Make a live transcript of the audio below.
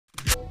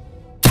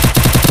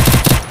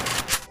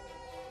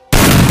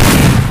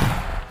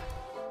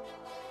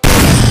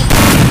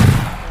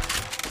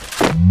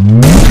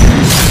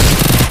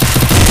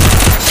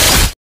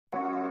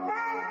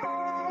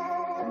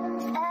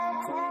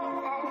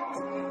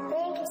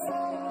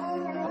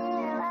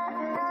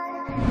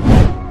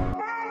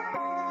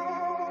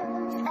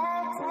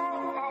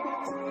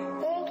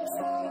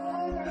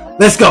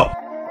Let's go.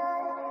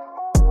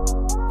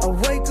 I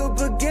wake up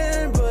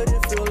again, but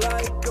it feel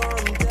like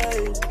I'm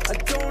dead. I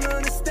don't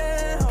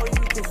understand how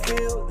you can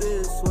feel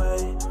this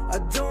way. I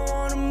don't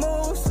wanna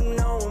move, so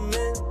now I'm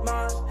in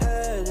my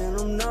head, and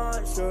I'm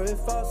not sure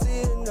if I'll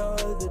see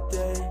another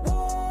day.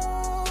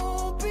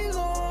 Won't be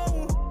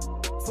long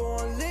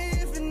before I'm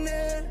leaving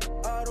it.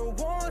 I don't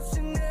want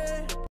you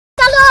near.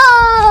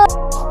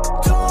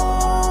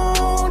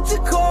 Don't you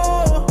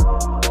call?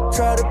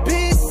 Try to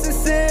be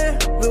sincere,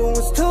 but it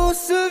was too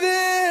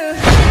severe.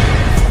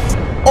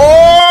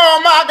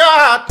 Oh my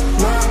God!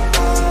 My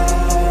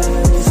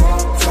eyes,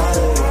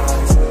 tired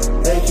eyes,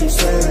 they keep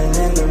staring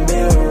in the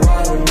mirror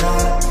while I'm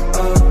not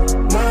up.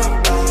 My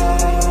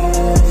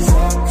eyes,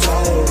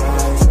 tired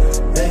eyes,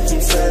 they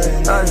keep staring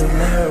in the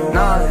mirror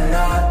while I'm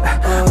not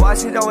up. Why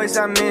is it always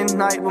at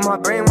midnight when my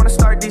brain wanna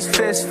start these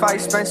fist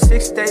fights? Spent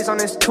 6 days on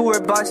this tour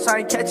bus, I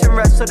ain't catching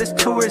rest so this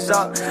tour is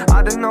up.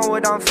 I don't know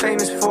what I'm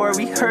famous for,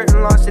 we hurt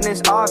and lost and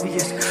it's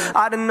obvious.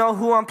 I don't know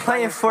who I'm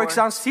playing for, cause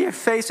I don't see your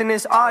face in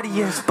this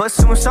audience. But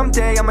soon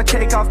someday I'ma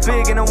take off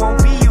big and it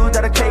won't be you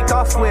that I take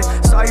off with.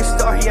 Saw your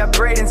story at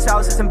Braden's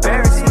house, it's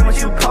embarrassing what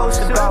you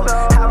post about.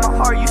 How my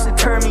heart used to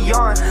turn me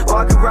on,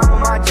 walk around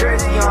with my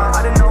jersey on.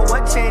 I don't know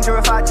what changed or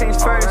if I changed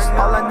first,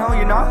 all I know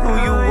you're not who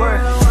you were.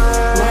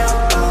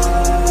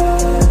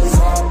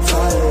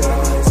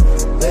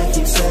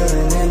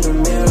 Staring in the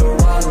mirror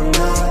while I'm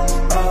not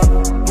up.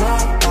 My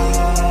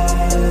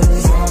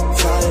eyes,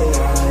 tired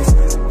eyes,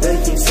 they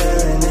keep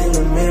staring in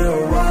the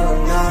mirror while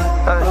I'm not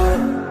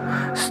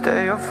up.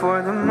 Stay up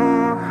for the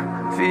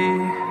movie,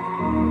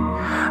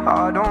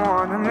 I don't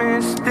wanna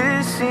miss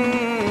this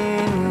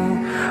scene.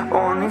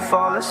 Only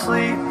fall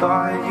asleep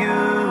by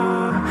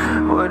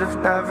you, would've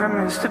never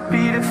missed a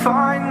beat if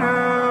I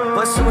knew.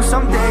 But soon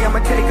someday I'ma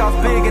take off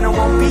big and it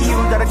won't be you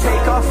that I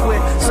take off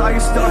with. Saw your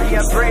story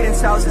at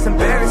Braden's house, it's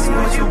embarrassing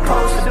what you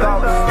post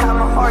about. How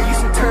my heart used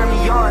to turn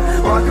me on,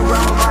 walk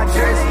around with my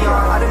jersey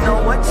on. I don't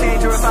know what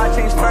changed or if I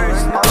changed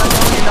first, all I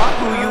know you're not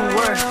who you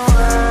were.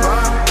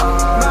 My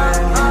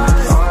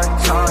eyes are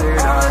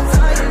tired eyes,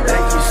 they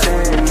keep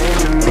staring in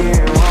the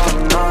mirror while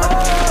I'm not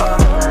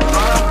up.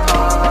 My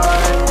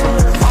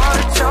eyes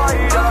are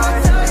tired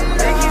eyes,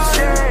 they keep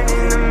staring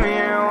in the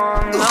mirror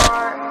while I'm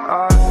not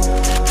up.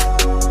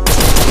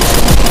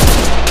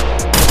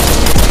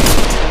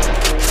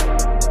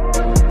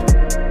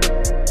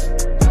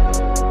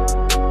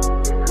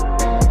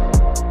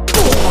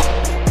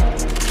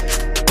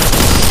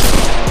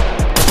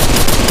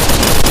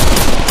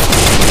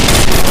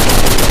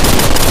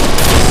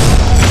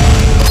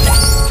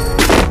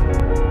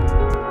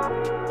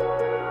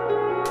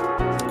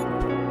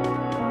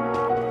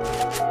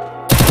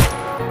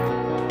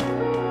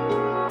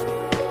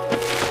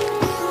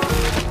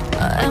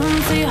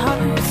 Empty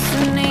hearts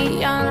and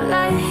neon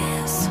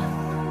lights,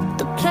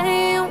 they're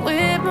playing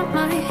with my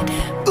mind.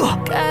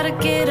 Gotta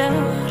get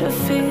out of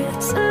here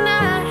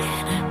tonight.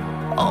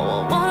 Oh,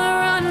 I wanna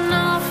run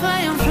off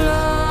and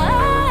fly,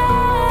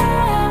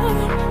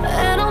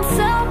 and I'll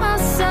tell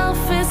myself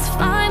it's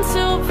fine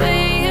to be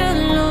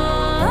alone,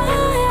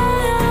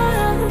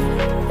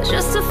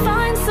 just to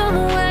find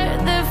somewhere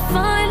that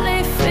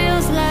finally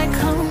feels like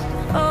home.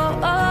 Oh,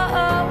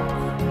 oh, oh,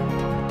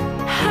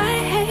 I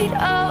hate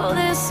all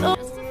this.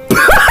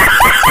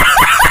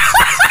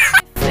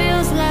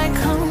 Feels like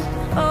home.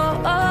 Oh,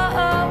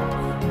 oh, oh,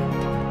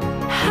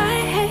 I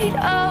hate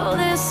all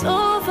this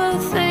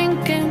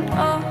overthinking.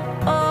 Oh,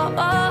 oh,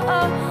 oh,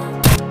 oh.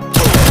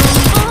 The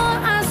more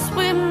I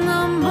swim,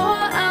 the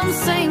more I'm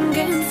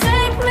sinking.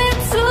 Take me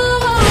to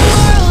a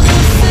world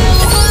of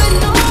silver.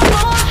 No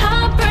more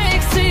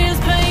heartbreaks, tears,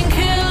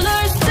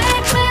 painkillers.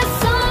 Take me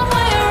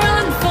somewhere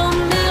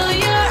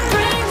unfamiliar.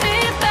 Bring me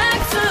back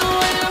to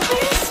where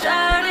we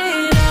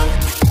started out.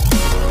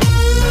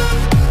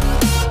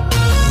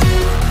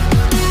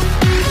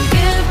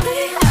 Get me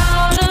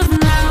out of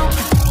now,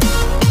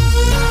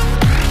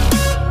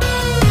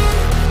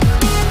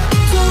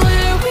 to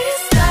where we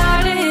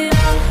started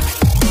out.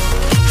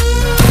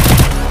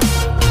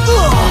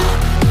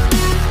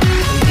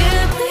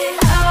 Get me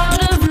out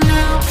of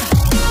now,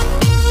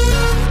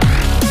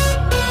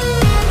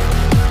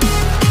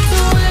 to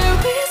where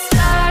we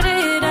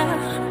started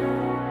out.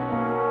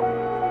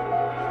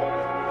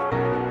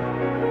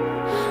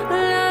 La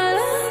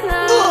la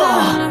la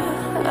la,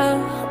 oh,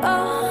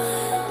 oh.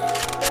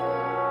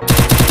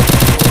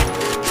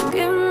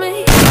 Give me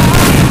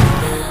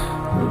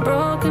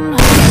broken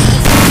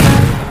hearts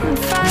and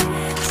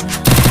fights.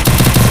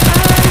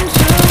 I'm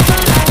true,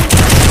 but gotta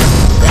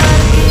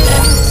get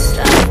out,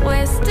 stop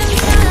wasting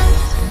time.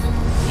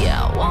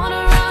 Yeah, I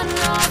wanna run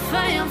off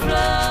and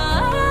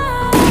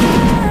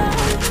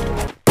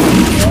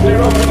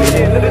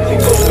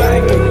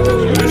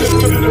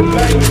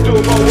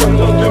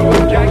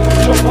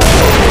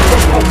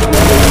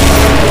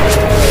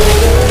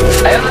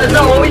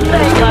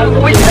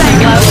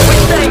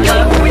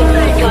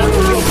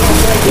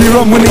We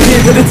run when they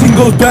hear that the thing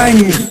goes bang.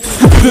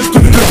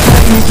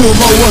 Do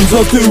my ones,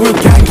 I'll do a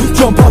gang.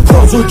 Jump out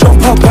close or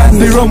jump out bang.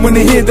 They run when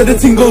they hear that the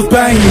thing goes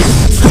bang.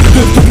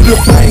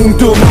 Bang.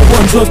 Do my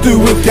ones, I'll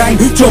do a gang.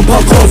 Jump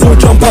out close or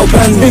jump out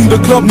bang. In the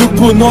club, look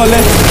for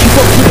knowledge. She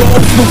fucks with the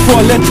ops, look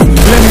for let.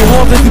 Let me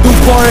hold like they do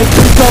for it.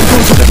 Stop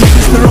going to the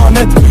sister on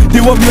it.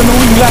 They want me on the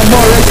wing like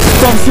Morris.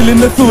 I'm still in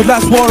the food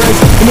like Suarez.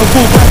 In a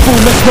full back, full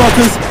like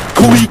snorkers.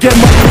 Cool, we get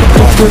my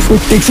partners.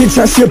 They chit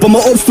chat shit, but my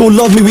ops still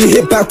love me. We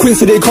hit back quick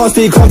so they can't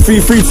stay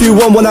comfy. 3, 2,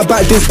 1, when I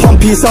back this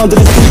pumpy. Sound of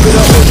the speaker,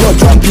 that was not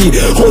jumpy.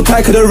 Hold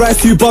tight, cause the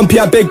ride's too bumpy.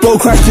 I beg bro,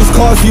 crash this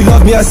car if you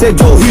love me. I said,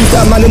 yo, who's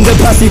that man in the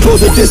passy?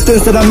 Close the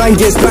distance, then a man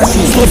gets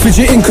splashy. Stop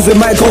fidgeting, cause it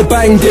might go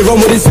bang. They run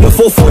with this in the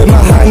 4-4 in my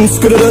hands.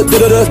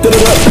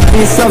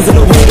 Bang, Sam's in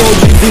the window,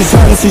 use these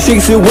hands. She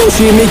shakes it well,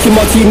 she ain't making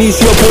martinis.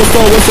 She a porn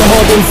star, wants it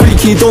hard and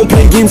freaky. Don't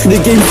play games, cause the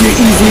game's too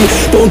easy.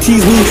 Don't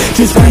tease me,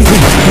 just squeeze me.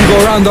 We go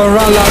round and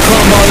round like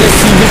karma. Let's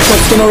see which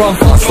one's gonna run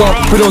faster.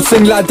 We don't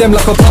sing like them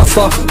like a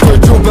pasta. Put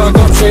your burn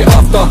up straight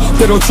after.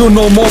 They don't chew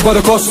no more by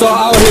the costa.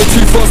 Out here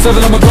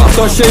 247, I'm a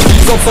grafter. Shady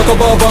drops like a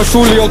barber.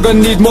 Surely you're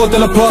gonna need more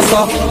than a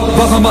plaster.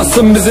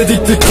 Bakamazsın bize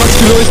diktik. Kaç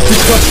kilo ettik,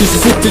 kaç kişi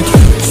siktik.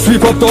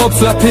 Sweep up the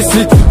ops like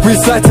pislik. We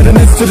slide to the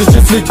next to the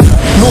çiftlik.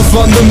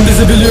 Northland'ım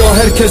bizi biliyor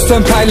herkes.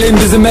 Tön perleyin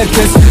bizi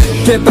merkez.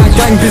 Get back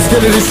gang biz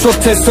geliriz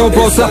shot test. So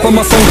bro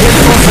slapamazsan great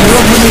fast. I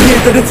run when you hear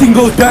that the thing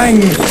goes bang.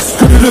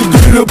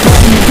 Skr-do-do-do-do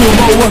bang. Do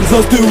my ones,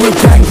 I'll do a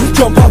gang.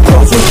 Jump up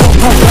close or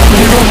jump up bang.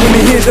 They run when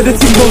you hear that the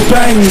thing goes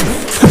bang.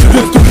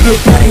 Skr-do-do-do-do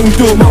bang.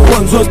 Do my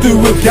ones, I'll do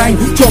a gang.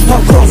 Jump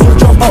up close or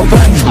jump up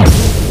bang.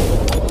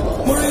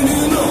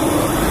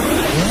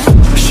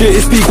 Shit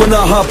is peak when I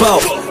hop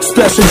out.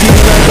 Splash and deep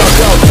and I duck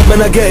out.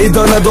 When I get it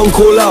done I don't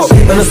call out.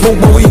 And I smoke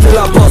my weed till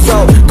I pass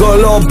out. Got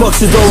a lot of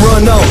boxes, don't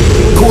run out.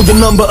 Call the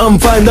number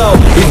and find out.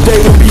 If they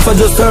want beef I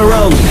just turn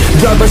around.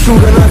 Grab a shoe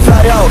and I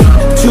fly out.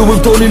 Chill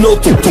with Tony no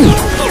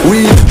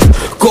weed,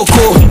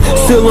 coco.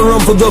 Still on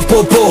run for the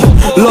popo.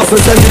 Lost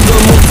and sending the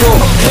moto.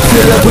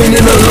 Feel like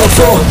winning a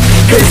lotto.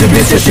 Crazy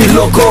bitch yeah she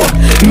loco.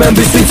 Man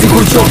be sweet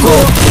good choco.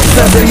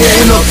 Standing here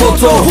in a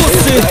photo.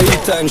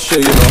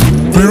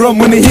 We run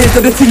when they hear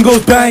that the thing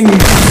goes bang.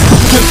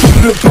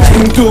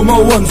 Bang, do my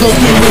ones, I'll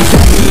do it.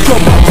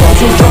 Jump up,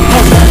 jump up.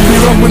 We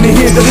run when they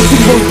hear that the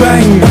thing goes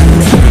bang.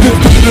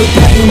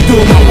 Bang, do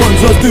my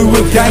ones, I'll do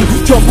it gang.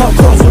 Jump up,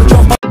 jump up.